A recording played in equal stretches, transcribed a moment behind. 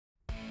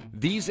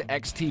These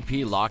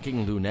XTP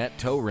locking Lunette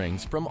tow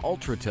rings from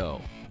Ultra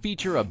Tow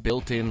feature a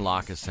built-in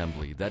lock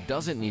assembly that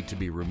doesn't need to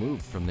be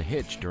removed from the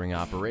hitch during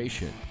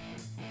operation.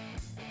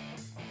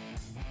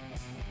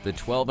 The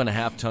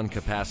 12.5-ton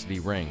capacity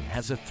ring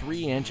has a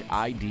 3-inch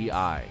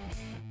IDI,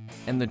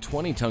 and the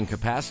 20-ton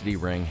capacity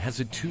ring has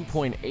a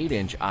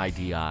 2.8-inch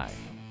IDI.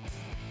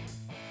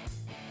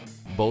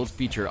 Both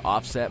feature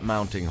offset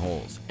mounting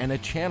holes and a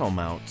channel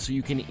mount so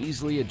you can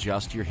easily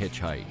adjust your hitch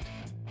height.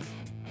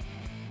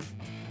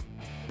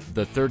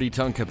 The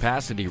 30-ton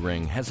capacity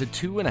ring has a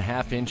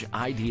 2.5-inch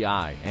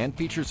IDI and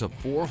features a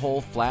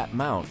 4-hole flat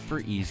mount for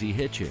easy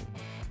hitching.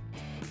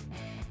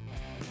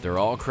 They're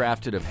all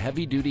crafted of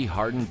heavy-duty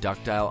hardened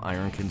ductile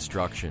iron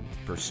construction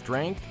for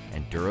strength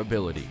and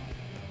durability.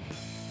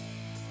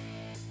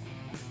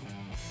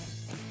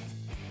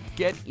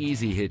 Get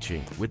easy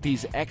hitching with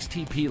these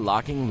XTP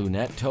locking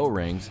Lunette tow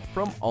rings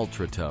from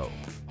Ultra Tow.